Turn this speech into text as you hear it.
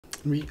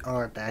We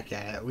are back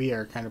at it. We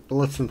are kind of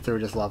blitzing through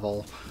this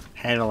level,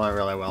 handling it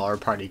really well. Our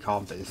party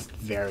comp is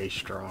very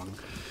strong.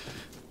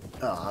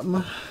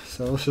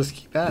 So let's just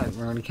keep at it.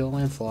 We're gonna kill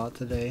Lancelot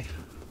today.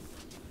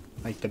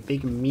 Like the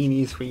big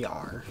meanies we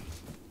are.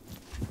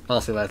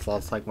 Honestly,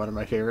 Lancelot's like one of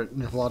my favorite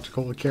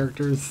mythological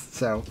characters,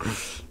 so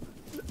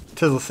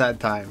tis a sad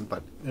time,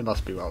 but it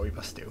must be what we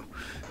must do.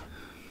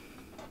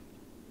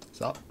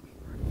 So,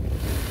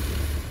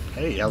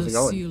 hey, how's it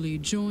going? The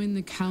Seelie join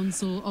the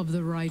Council of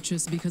the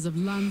Righteous because of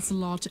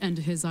Lancelot and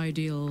his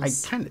ideals.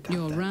 I kind of doubt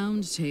Your that.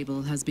 round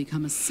table has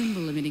become a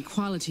symbol of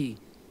inequality,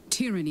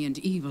 tyranny, and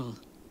evil.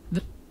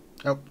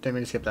 Oh, didn't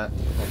mean to skip that. Oh,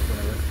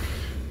 whatever.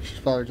 She's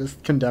probably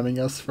just condemning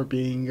us for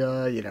being,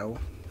 you know,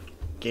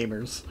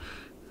 gamers.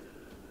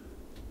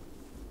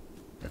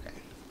 Okay.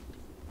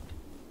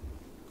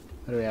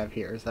 What do we have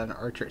here? Is that an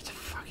archer? It's a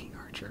fucking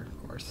archer,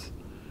 of course.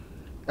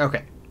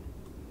 Okay.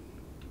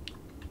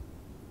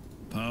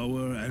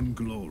 Power and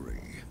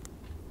glory.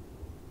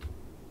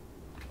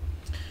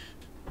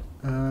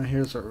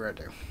 Here's what we're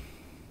gonna do.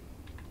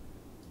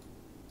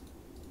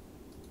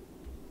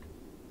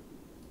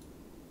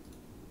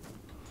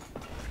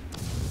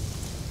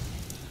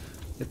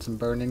 Get some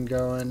burning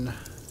going.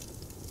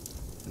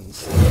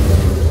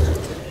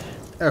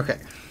 Okay.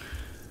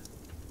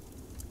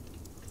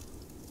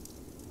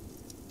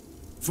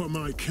 For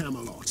my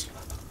Camelot.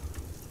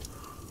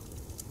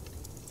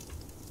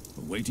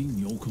 Awaiting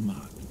your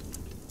command.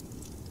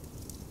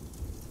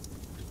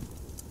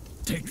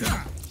 Take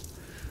that.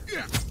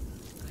 Yeah.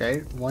 Okay,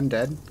 one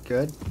dead.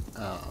 Good.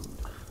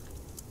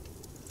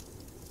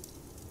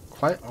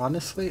 Quite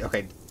honestly,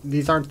 okay,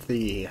 these aren't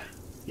the...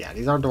 Yeah,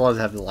 these aren't the ones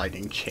that have the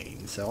lightning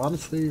chain. So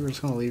honestly, we're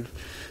just gonna leave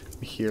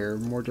here.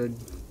 Mordred,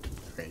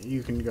 okay,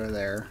 you can go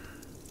there.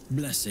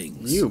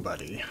 Blessings. You,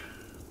 buddy.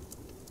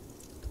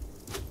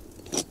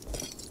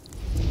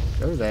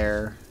 Go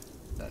there.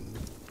 Then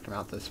come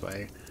out this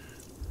way.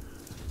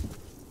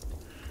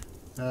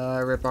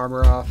 Rip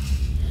armor off.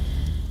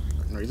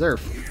 In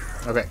reserve.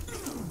 Okay.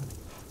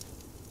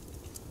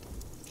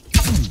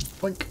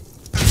 Blink.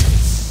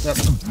 Yep.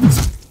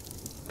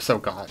 So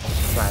glad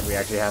we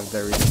actually have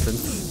the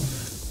resistance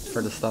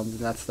for the stuns and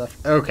that stuff.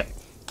 Okay.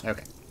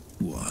 Okay.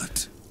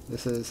 What?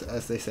 This is,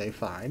 as they say,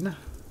 fine.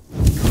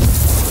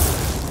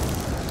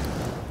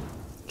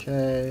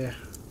 Okay.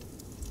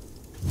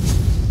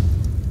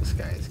 This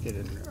guy is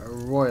getting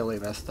royally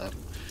messed up.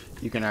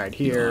 You can hide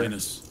here.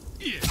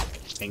 Yeah.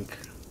 Pink.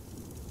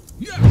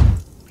 Yeah.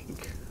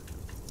 Pink.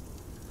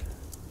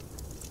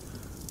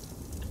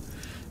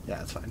 Yeah,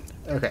 that's fine.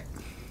 Okay.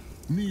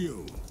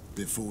 Kneel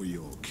before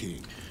your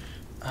king.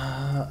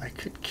 I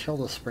could kill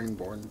the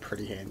Springborn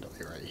pretty handily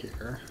right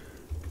here.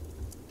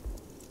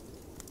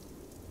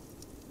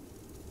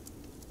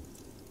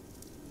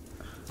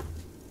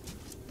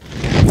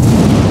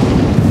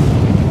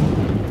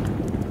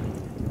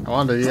 I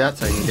wanted to do that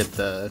so I can get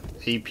the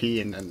AP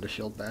and then the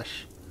shield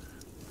bash.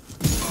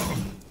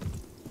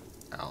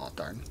 Oh,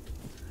 darn.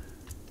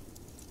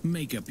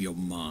 Make up your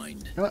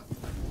mind. You know what?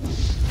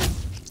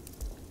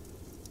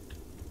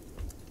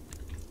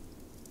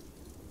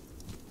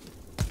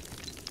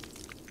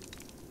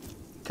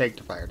 Take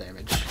the fire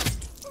damage.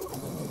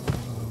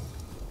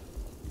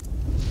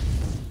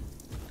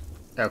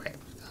 Okay.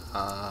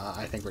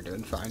 I think we're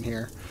doing fine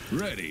here.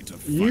 Ready to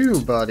fight.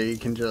 You, buddy,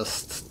 can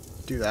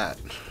just do that.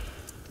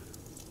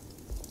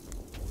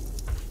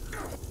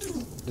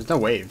 There's no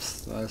waves.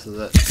 So this is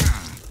it.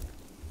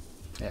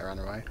 Yeah, run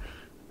away.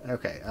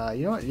 Okay,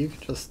 you know what? You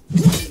can just...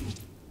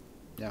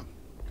 Yeah.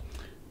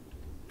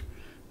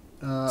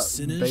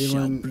 Sinners shall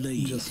Balin,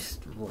 bleed.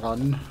 just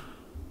run.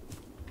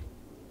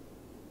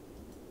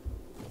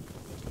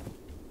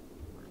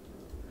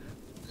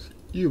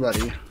 You,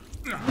 buddy.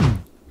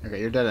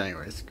 Okay, you're dead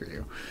anyway. Screw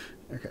you.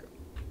 Okay.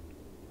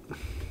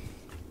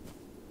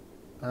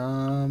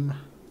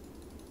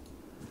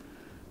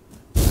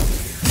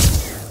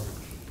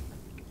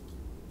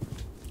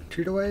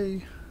 Treat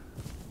away.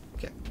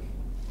 Okay.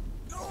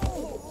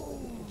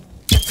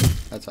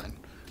 That's fine.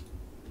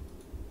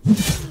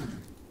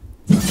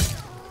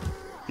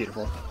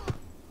 Beautiful.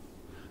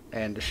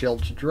 And the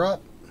shields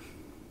drop.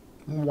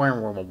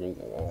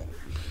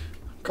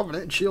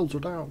 Covenant shields are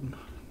down.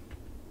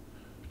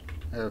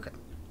 Okay.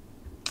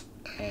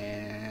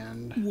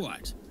 And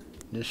What?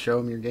 just show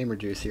him your gamer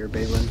juice here,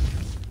 Balin.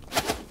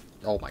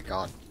 Oh my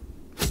god.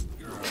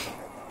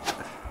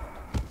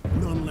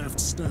 None left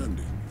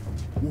standing.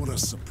 What a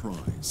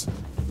surprise.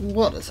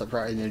 What a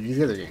surprise. These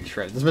guys are getting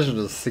shredded. This mission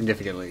was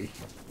significantly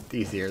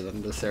easier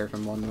than the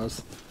Seraphim one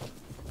was.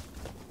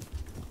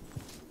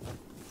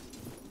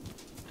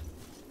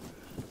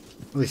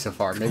 At least so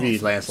far. Maybe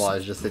Lancelot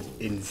is just an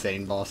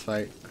insane boss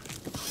fight.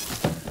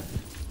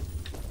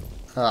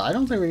 I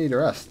don't think we need to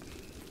rest.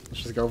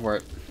 Let's just go for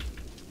it.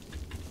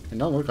 It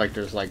don't look like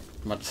there's like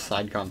much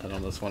side content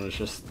on this one. It's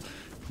just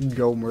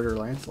go murder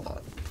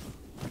Lancelot.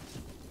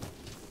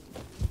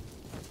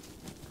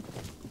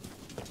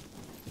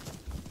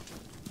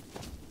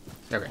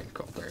 Okay,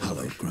 cool. There's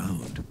Hollow life.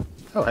 ground.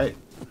 Oh, hey.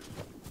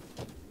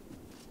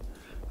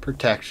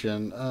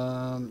 Protection.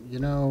 You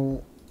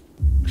know,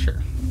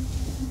 Sure.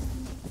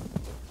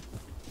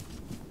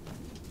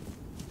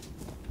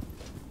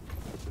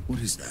 What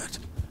is that?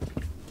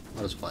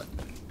 What is what?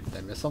 Did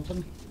I miss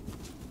something?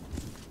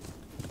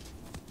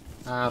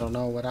 I don't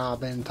know what I've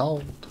been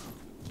told.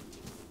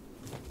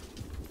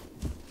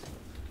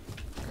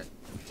 Okay.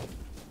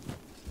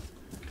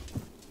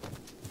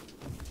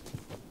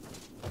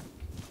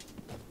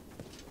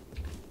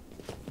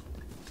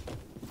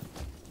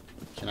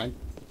 Can I?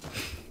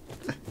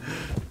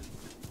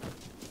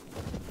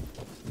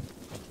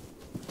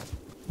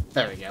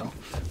 There we go.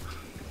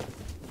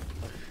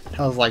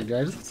 I was like, do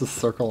I just have to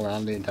circle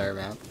around the entire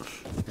map?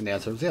 And the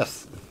answer was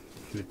yes.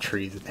 The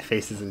trees,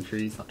 faces and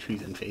trees, not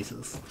trees and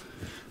faces.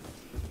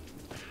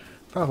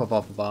 Blah, blah,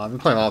 blah, blah, blah. I've been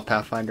playing a lot of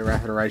Pathfinder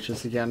Rapid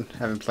Righteous again.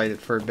 Haven't played it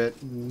for a bit.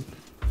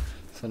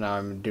 So now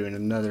I'm doing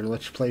another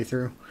Lich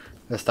playthrough.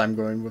 This time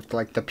going with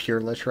like the pure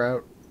Lich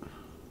route.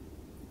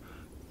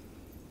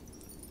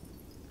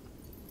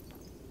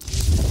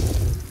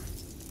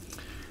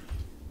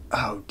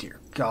 Oh dear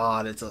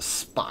God, it's a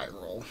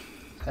spiral.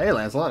 Hey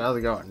Lancelot, how's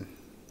it going?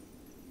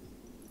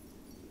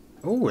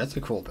 Ooh, that's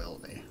a cool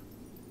ability.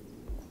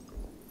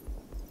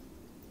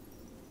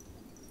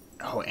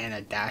 Oh, and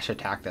a dash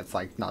attack that's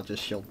like not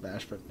just shield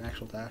dash, but an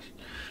actual dash.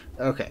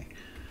 Okay.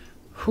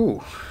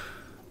 Whew.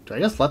 Do I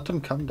just let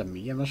them come to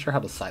me? I'm not sure how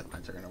the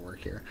sightlines are going to work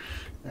here.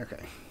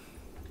 Okay.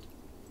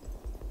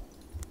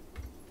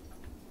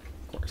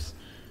 Of course.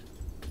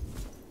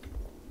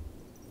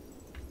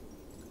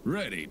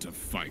 Ready to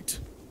fight.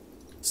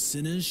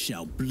 Sinners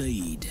shall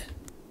bleed.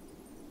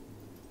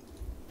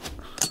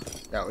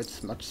 Oh,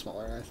 it's much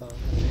smaller than I thought.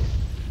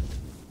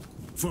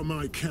 For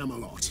my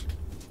Camelot.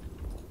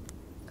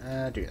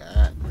 Do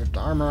that. Rip the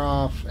armor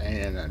off,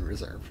 and then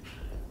reserve.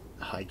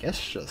 I guess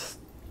just...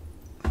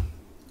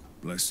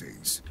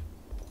 Blessings.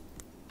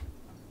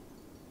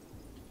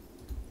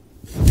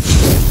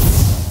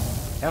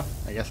 Yeah,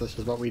 I guess that's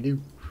just what we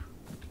do.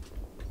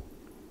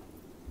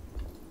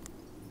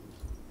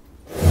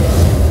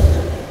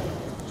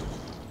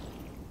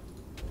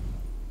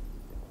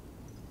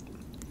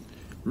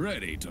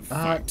 Ready to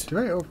fight. Do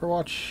I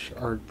Overwatch?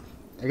 Or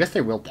I guess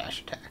they will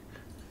dash attack.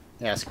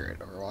 Yeah, screw it,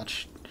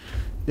 Overwatch.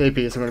 The AP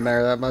isn't going to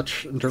matter that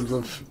much in terms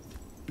of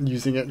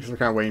using it, because we're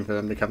kind of waiting for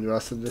them to come to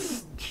us in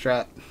this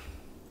strat.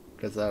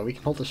 Because we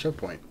can hold the show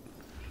point.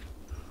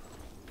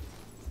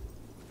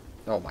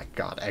 Oh my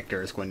god,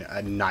 Hector is going to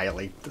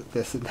annihilate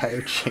this entire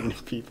chain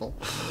of people.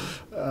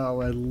 Oh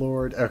my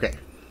lord. Okay.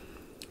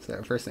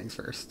 So, first things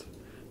first.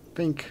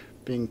 Bink,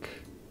 bink,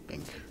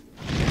 bink.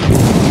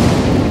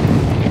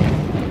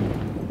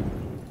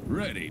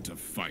 Ready to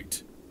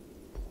fight.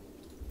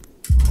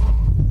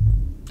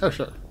 Oh,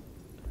 sure.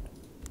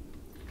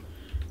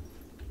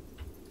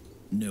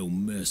 No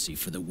mercy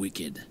for the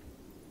wicked.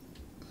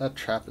 That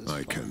trap is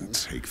I fun. can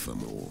take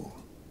them all.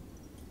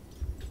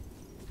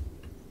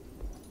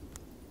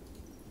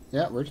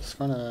 Yeah, we're just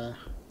gonna...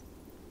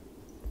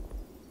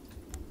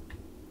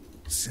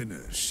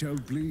 Sinners shall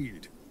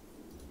bleed.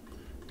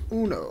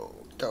 Uno,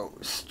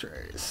 dos,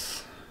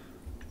 tres.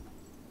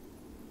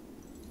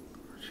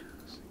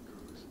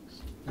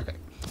 Okay.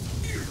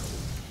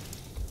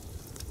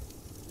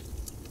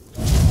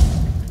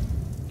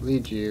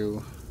 Lead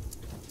you.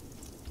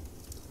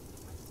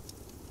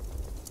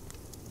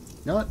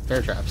 You know what?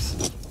 Bear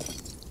traps.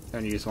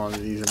 Haven't used one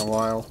of these in a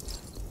while.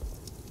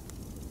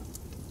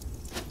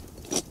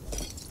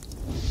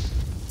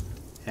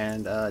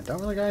 And don't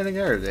really got anything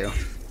there to do.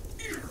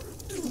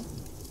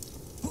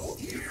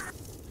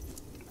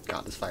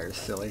 God, this fire is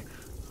silly.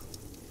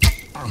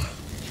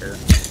 Sure.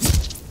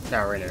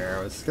 Now we're in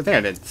arrows. Good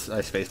thing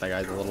I spaced my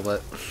guys a little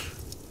bit.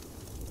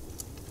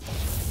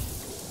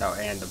 Oh,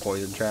 and the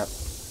poison trap.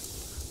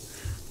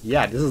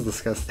 Yeah, this is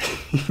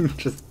disgusting.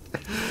 Just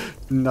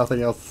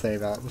nothing else to say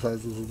about it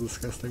besides this is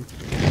disgusting.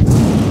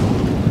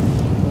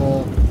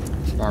 Cool.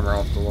 Some armor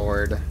off the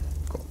Lord.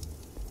 Cool.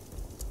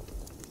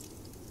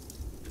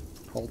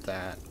 Hold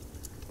that.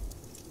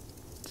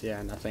 So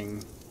yeah,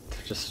 nothing.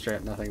 Just straight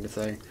up nothing to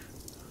say.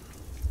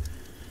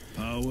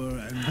 Power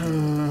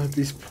and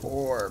These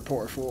poor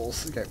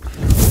fools. Okay.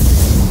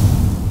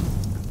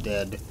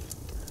 Dead.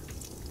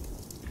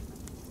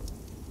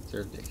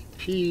 Reserve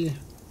HP.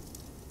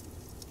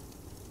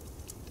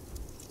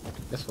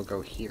 Guess we'll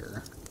go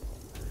here.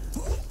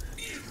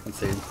 Let's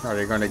see. Are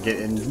they going to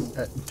get in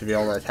to be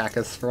able to attack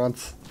us for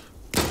once?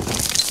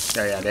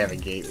 Oh yeah, they have a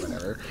gate,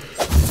 whatever.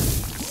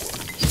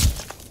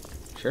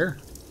 Sure.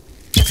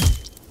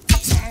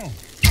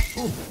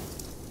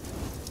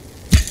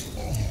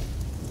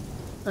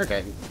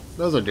 Okay,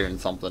 those are doing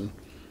something.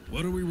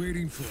 what are we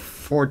waiting for?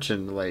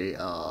 Fortunately,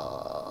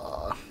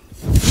 oh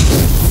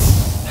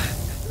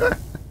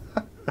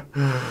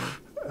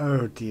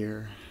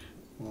dear.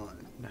 One.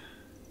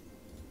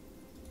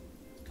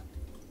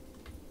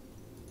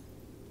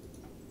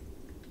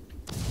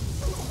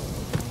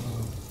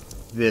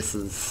 This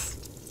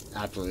is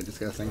absolutely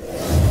disgusting.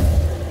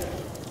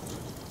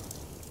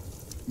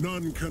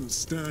 None can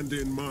stand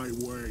in my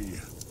way.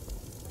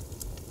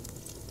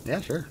 Yeah,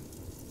 sure.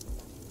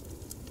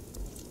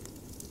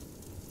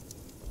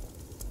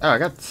 Oh, I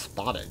got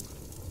spotted.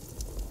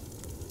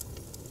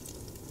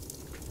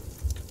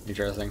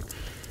 Interesting.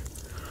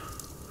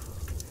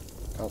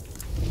 Oh.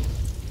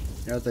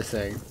 You know what they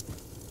say.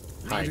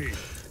 Hi. Ready.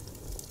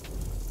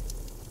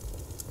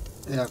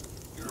 Yep.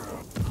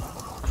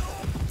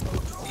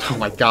 Oh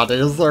my god, they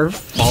just start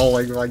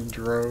falling like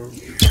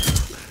droves.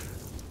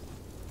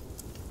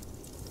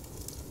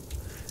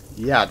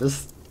 Yeah,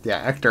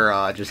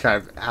 Hector just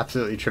kind of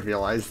absolutely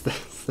trivialized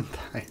this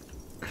entire.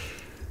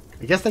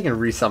 I guess they can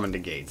resummon the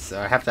gates, so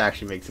I have to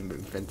actually make some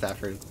movements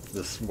after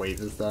this wave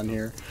is done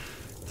here.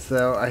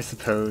 So I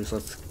suppose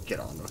let's get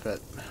on with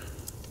it.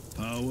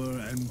 Power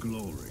and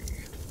glory.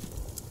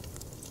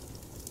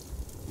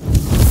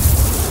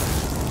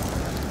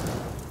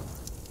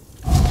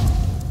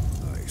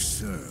 I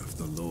serve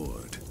the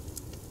Lord.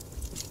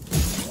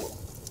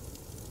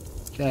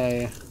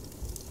 Okay.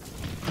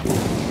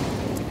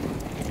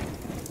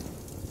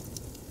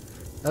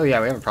 Oh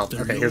yeah, we have a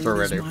problem. Okay, here's what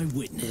we're gonna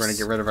do. We're gonna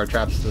get rid of our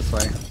traps this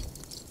way.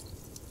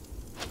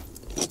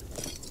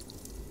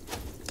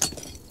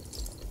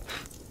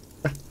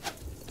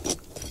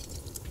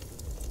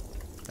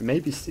 I may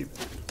be stupid.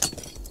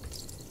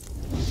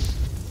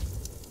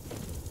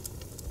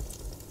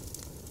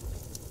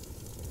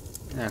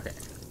 Okay.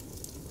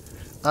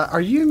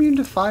 Are you immune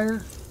to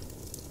fire?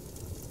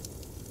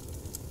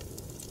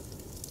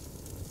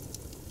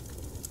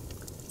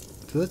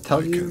 Does it tell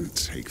I you can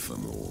take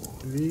them all.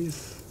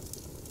 these?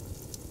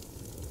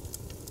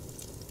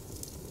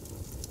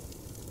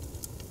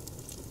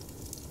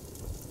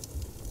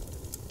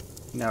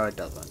 No, it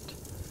doesn't.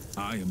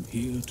 I am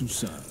here to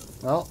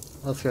serve. Well,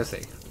 let's go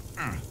see.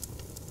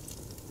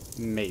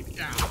 Maybe.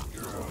 I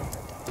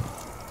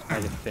get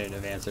a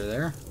definitive answer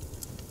there.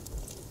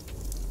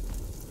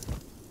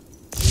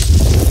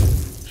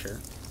 Sure.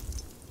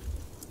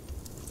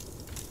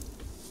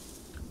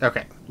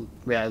 Okay.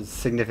 We have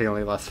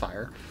significantly less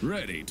fire.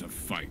 Ready to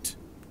fight.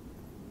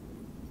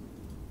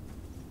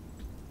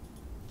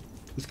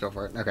 Let's go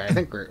for it. Okay, I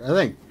think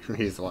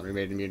he's the one who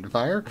made immune to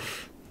fire.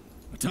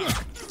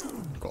 Attack.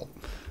 Cool.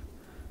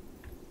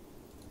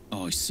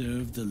 I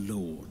serve the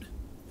Lord.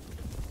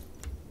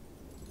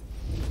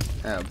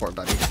 Oh, poor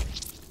buddy.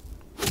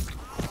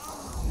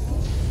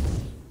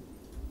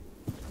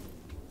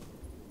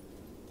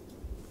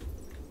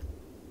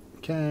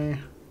 Okay.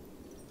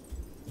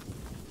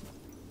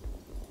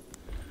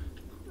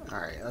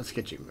 Alright, let's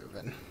get you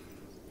moving.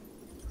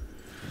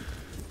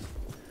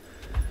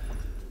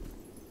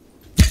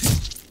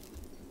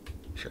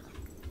 Sure.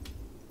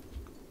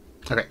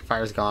 Okay,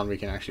 fire's gone, we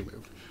can actually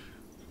move.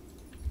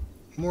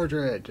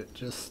 Mordred,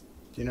 just,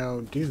 you know,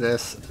 do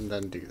this and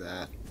then do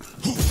that.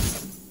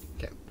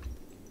 Okay.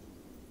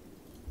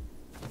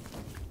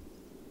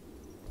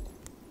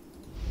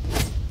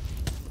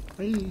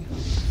 Whee.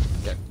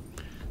 Okay.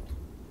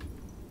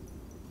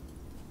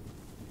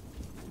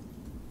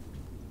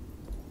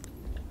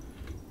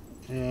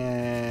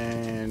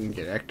 And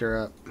get Hector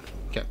up.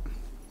 Okay.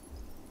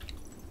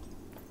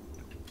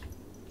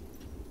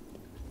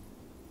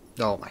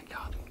 Oh my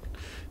god.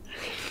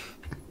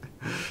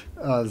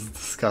 Oh, this is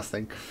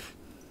disgusting.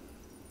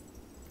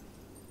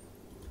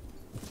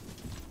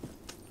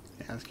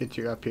 Yeah, let's get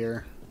you up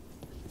here.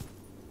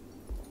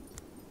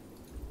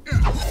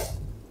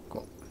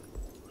 Cool.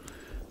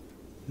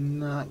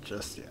 Not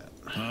just yet.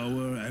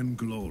 Power and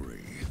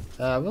glory.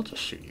 We'll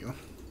just shoot you.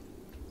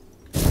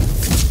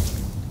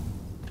 As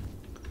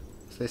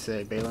they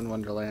say, Balin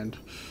Wonderland.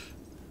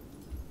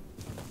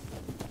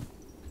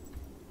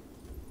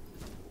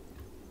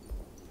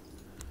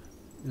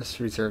 Just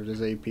reserved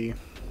as AP.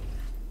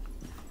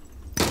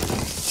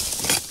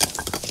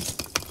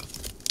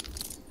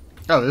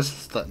 Oh, this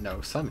is the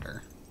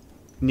Summoner.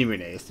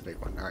 Nimue is the big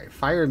one. Alright,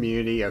 fire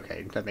immunity.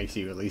 Okay, that makes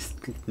you at least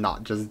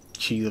not just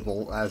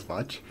cheesable as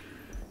much.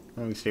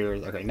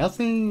 Okay,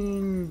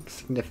 nothing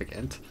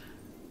significant.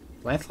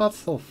 Lancelot's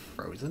still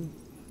frozen?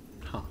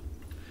 Huh.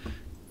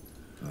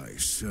 I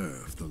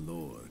serve the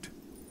Lord.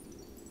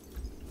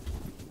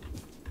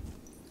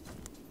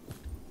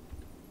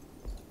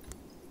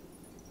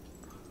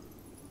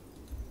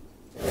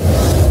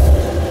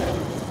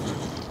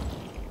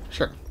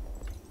 Sure.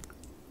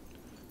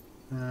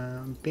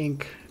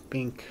 Bink,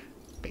 bink,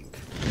 bink.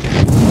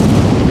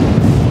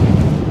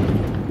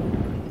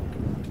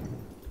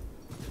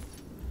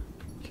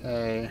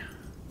 Okay.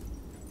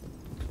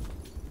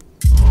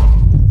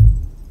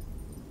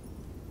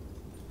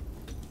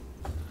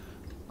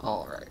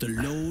 All right. The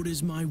Lord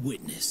is my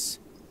witness.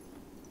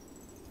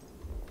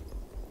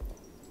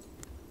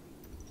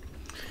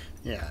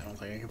 Yeah, I don't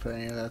think I can put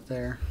any of that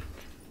there.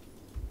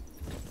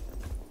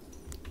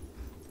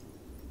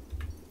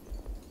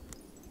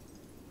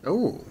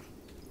 Oh.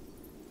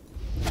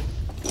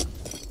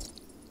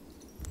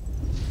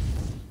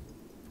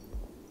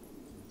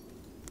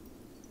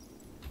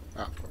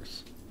 Oh, of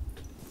course.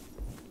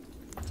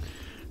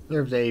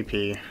 Reserved AP.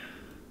 Okay.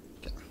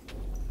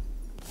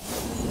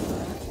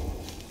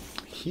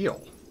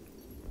 Heal.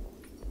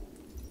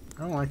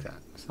 I don't like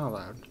that. It's not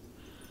allowed.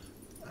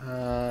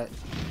 Oh,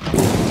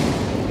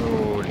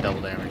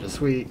 double damage is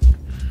sweet.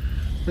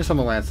 Here's some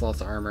of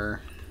Lancelot's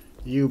armor.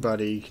 You,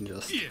 buddy, can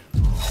just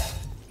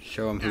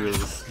show him who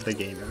is the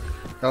gamer.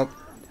 Oh,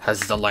 has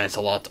the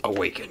Lancelot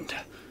awakened?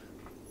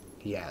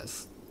 He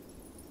has.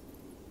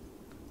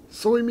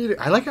 So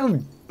I like how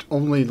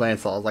only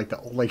Lancelot is like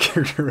the only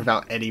character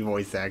without any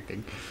voice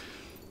acting.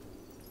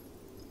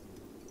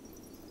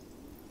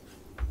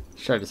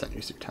 Try to send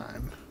you through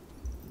time.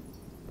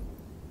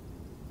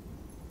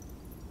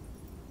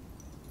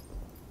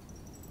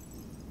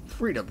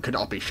 Freedom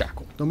cannot be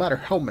shackled, no matter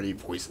how many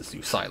voices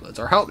you silence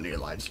or how many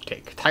lives you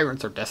take.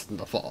 Tyrants are destined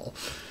to fall.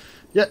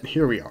 Yet,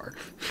 here we are.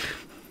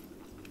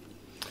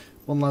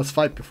 One last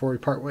fight before we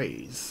part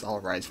ways. I'll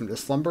rise from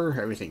this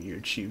slumber. Everything you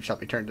achieve shall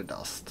be turned to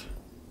dust.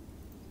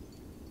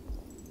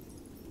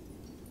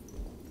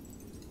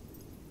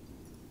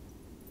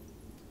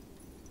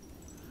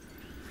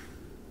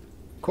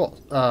 Cool.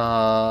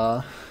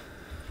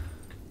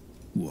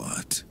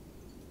 What?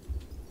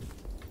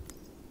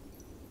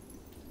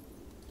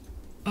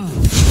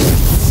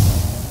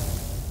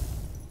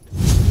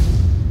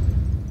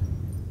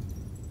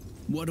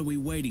 What are we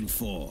waiting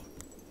for?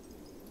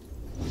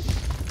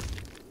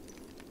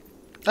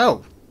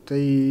 Oh,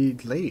 the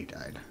lady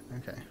died.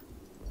 Okay.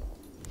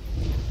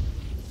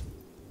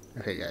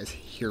 Okay, guys,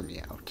 hear me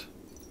out.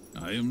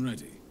 I am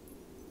ready.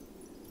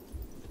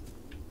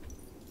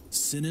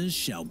 Sinners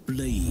shall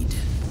bleed.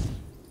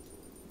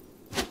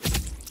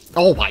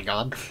 Oh my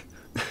god.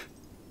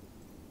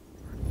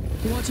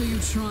 What are you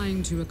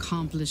trying to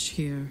accomplish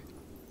here?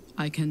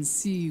 I can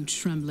see you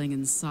trembling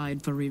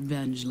inside for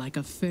revenge like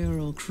a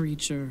feral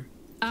creature.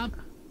 Up.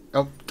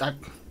 Oh,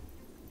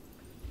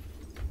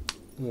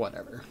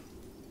 whatever.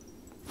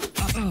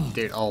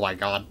 Dude, oh my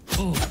god.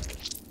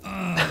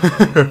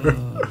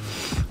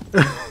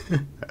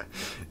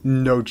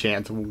 No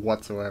chance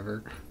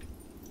whatsoever.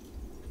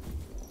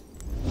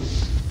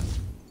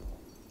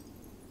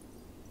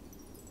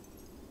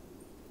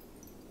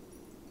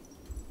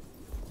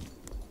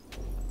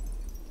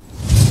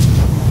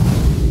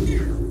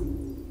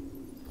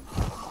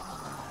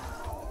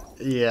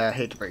 Yeah, I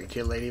hate to break it to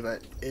you, lady,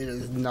 but it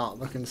is not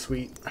looking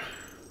sweet.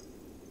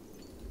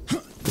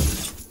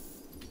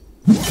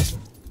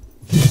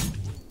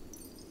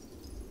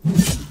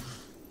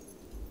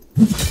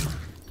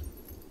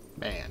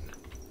 Man.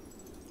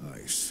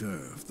 I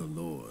serve the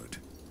Lord.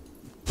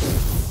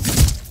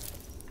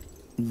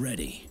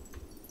 Ready.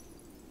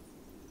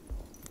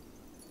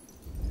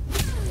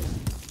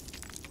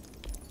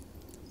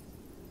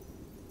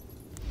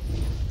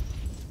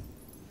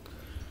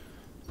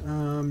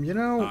 You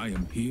know... I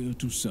am here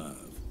to serve.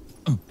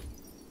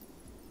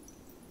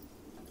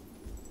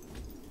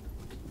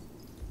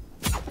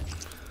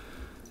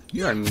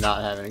 You are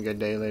not having a good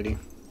day, lady.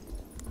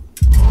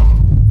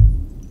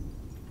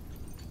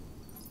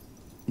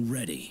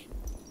 Ready.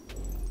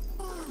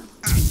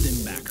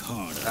 Them back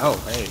harder. Oh,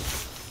 hey.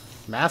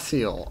 Mass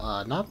heal.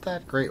 Not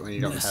that great when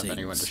you don't have Blessings.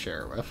 anyone to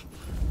share it with.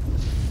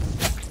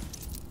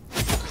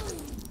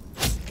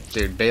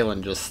 Dude,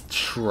 Balin just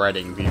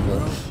shredding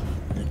people.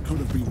 It could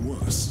have been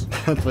worse.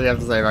 That's what you have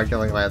to say about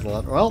killing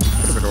Lancelot. Well, could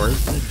have been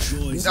worse. The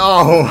joys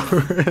No!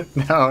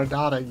 No,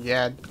 not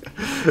again.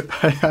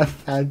 I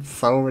have had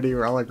so many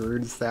relic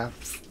rune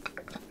staffs.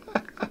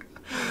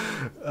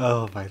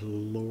 Oh my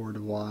lord,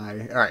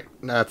 why? Alright,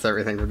 that's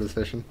everything for this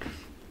mission.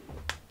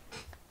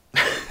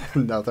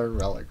 Another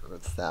relic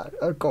rune staff,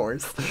 of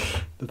course.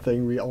 The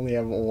thing we only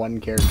have one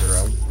character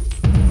of.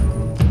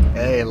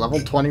 Hey, level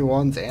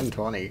 21s and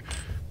 20.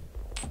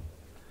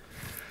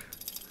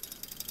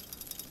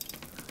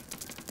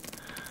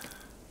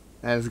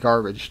 And it's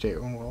garbage too.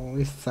 Well, at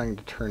least it's something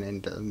to turn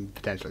into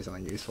potentially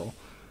something useful.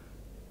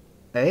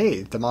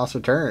 Hey, the moss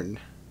returned.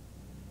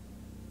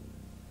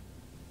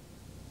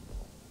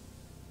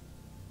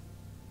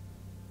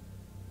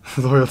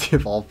 Loyalty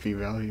of all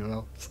female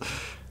heroes.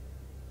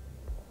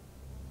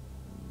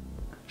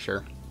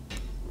 Sure.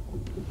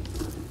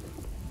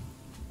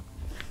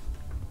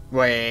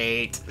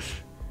 Wait.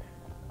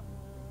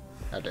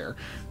 How dare.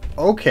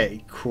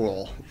 Okay,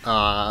 cool.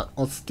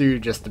 Let's do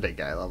just the big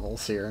guy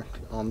levels here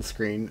on the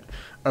screen.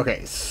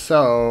 Okay,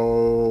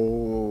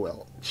 so...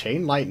 well,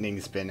 Chain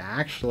Lightning's been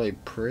actually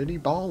pretty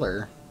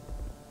baller.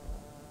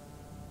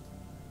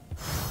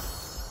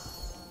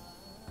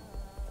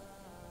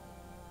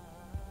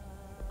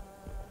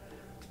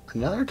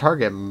 Another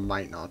target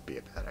might not be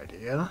a bad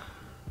idea.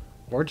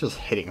 Or just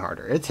hitting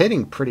harder. It's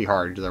hitting pretty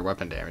hard. Their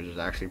weapon damage is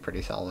actually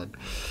pretty solid.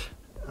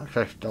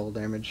 Effect double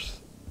damage.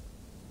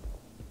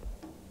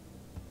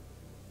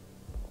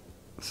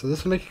 So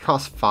this would make it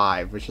cost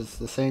 5, which is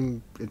the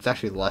same. It's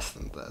actually less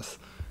than this.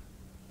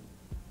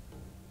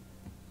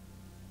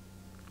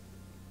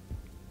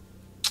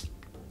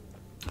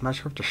 I'm not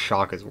sure if the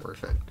shock is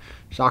worth it.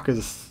 Shock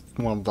is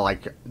one of the,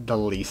 like, the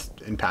least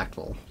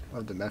impactful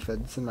of the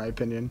methods, in my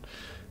opinion.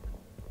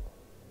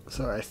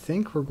 So I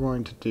think we're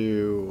going to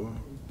do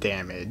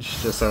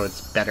damage, just so it's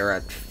better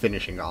at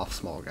finishing off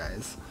small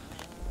guys.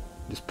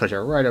 Just push it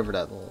right over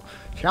that little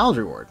challenge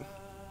reward.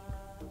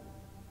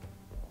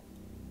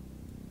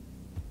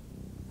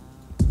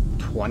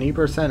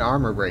 20%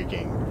 armor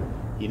breaking.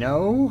 You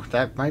know,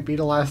 that might be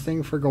the last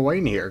thing for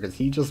Gawain here, because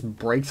he just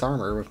breaks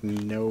armor with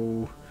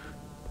no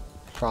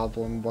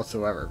problem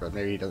whatsoever, but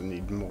maybe he doesn't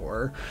need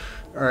more.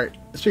 Alright,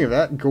 speaking of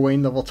that,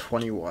 Gawain level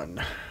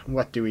 21.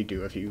 What do we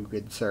do with you,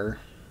 good sir?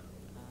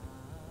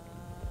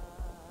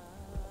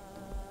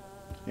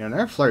 You know,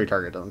 our flurry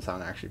target doesn't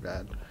sound actually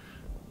bad.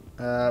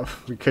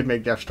 We could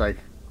make Death Strike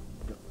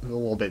a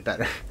little bit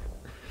better.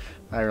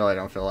 I really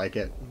don't feel like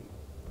it.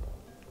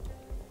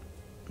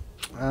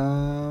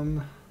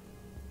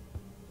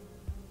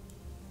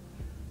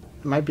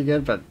 It might be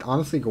good, but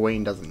honestly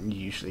Gawain doesn't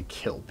usually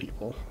kill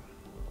people.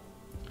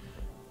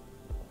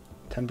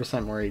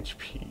 10% more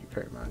HP,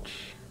 pretty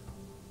much.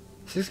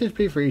 6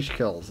 HP for each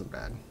kill isn't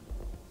bad.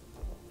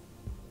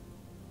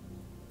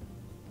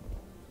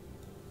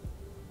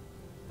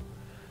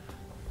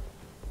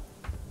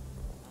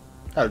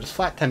 Oh, just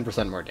flat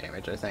 10% more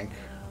damage, I think.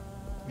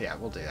 Yeah,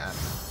 we'll do that.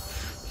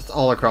 Just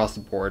all across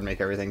the board,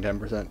 make everything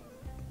 10%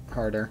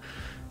 harder.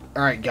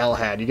 Alright,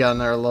 Galahad, you got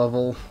another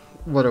level.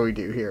 What do we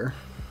do here?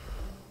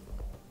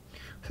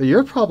 So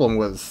your problem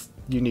was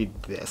you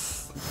need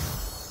this.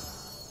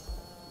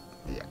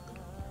 Yeah.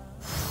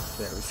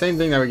 So same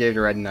thing that we gave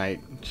to Red Knight,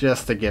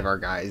 just to give our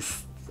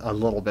guys a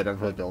little bit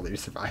of ability to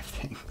survive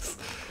things.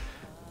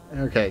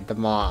 Okay, the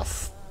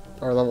Moss.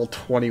 Our level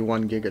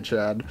 21 Giga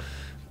Chad.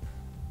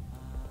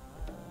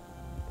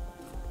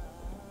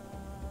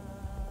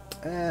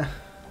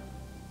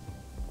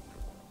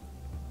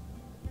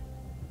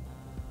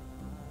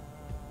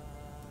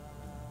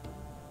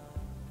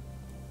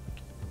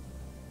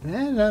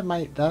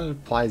 That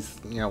applies,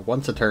 you know,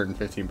 once a turn,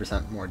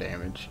 15% more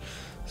damage.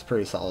 It's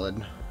pretty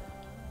solid.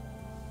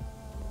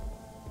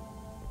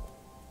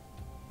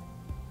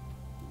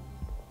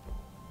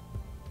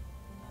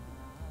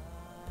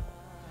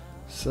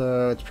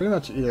 So it's pretty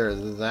much either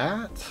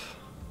that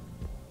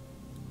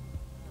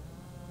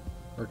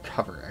or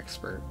Cover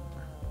Expert.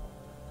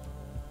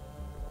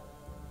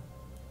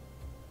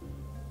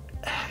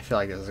 I feel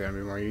like this is going to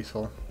be more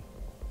useful.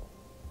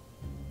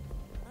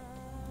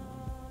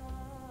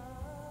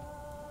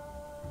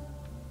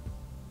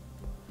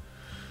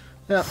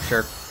 Yeah,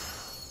 sure.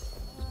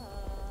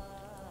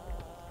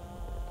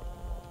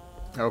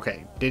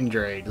 Okay,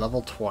 Dindrade,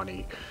 level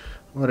 20.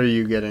 What are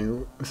you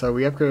getting? So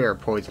we upgraded our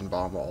Poison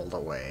Bomb all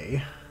the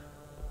way.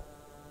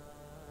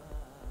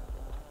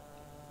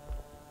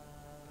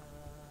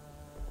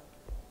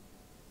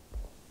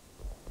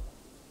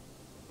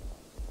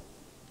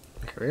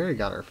 Okay, we already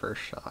got our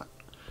first shot.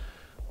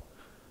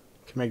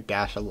 Can make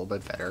dash a little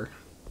bit better.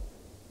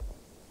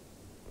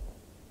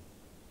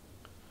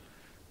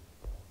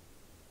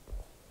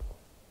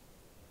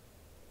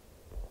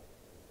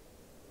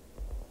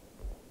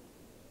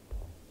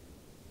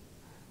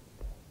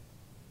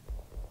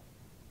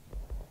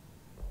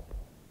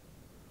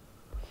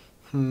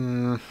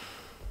 And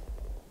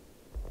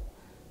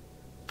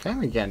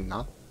again,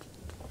 not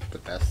the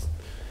best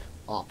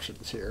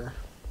options here.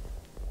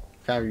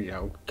 Kind of, you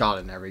know,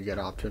 gotten every good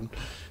option,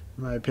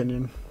 in my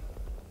opinion.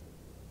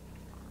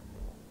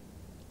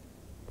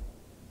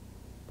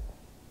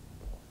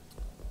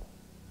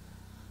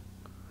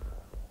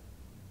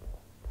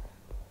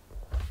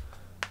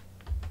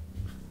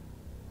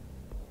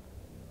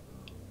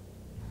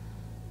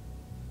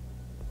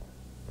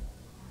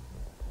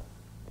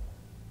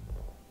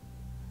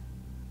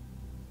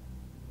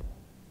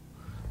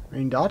 I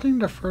mean, dodging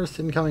the first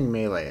incoming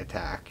melee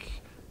attack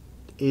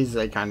is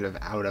a kind of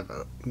out of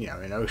a, you know,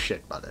 an oh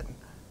shit button.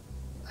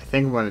 I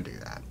think I'm going to do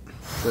that.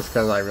 Just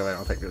because I really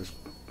don't think there's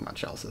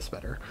much else that's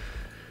better.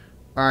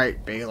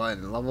 Alright,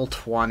 Balin, level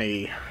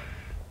 20.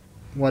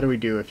 What do we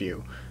do with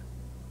you?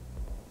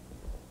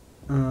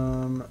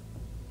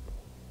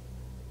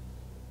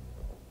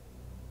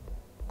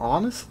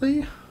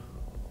 Honestly?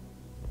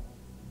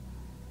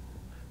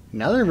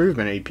 Another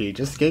movement AP,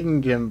 just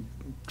getting him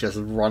just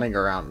running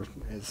around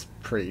is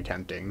pretty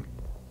tempting.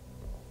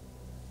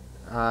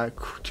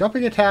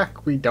 Jumping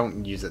attack, we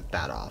don't use it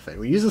that often.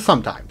 We use it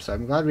sometimes, so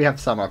I'm glad we have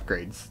some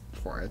upgrades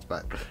for it,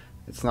 but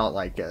it's not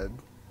like a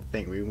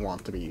thing we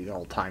want to be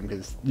all the time,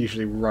 because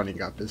usually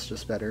running up is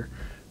just better.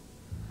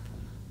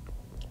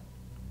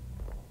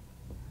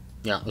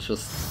 Yeah, let's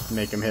just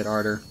make him hit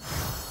harder.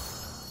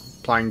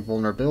 Applying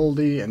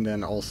vulnerability, and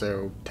then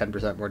also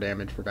 10% more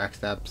damage for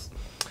backstabs.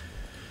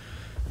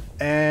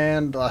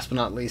 And last but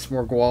not least,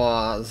 more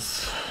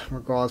Guaz.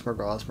 More Guaz, more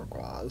Guaz, more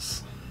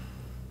Guaz.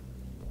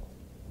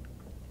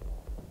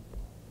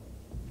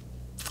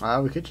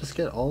 We could just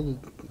get all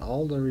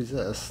the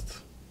resist.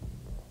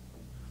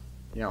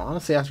 You know,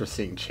 honestly, after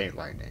seeing Chain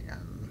Lightning,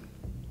 I'm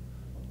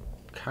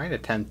kind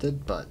of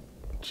tempted, but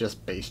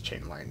just base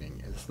Chain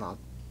Lightning is not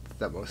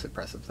the most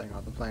impressive thing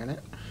on the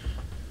planet.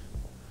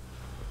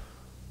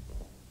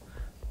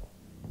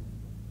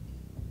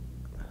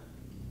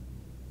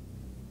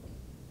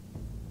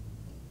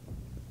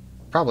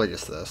 Probably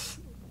just this.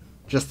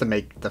 Just to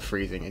make the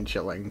freezing and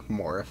chilling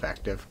more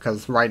effective.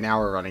 Because right now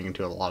we're running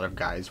into a lot of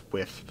guys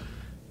with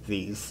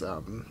these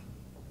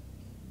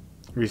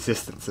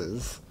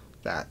resistances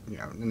that, you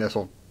know, and this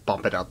will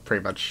bump it up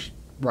pretty much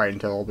right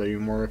into a little bit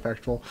more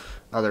effectual.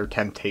 Other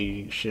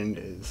temptation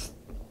is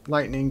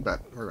lightning,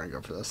 but we're going to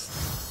go for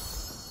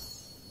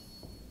this.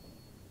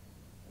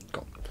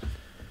 Cool.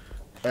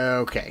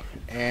 Okay,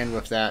 and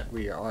with that,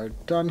 we are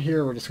done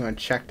here. We're just going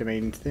to check the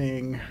main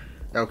thing.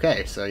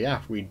 Okay, so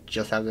yeah, we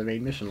just have the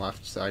main mission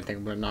left, so I think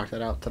I'm going to knock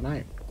that out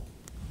tonight.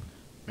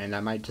 And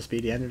that might just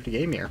be the end of the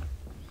game here.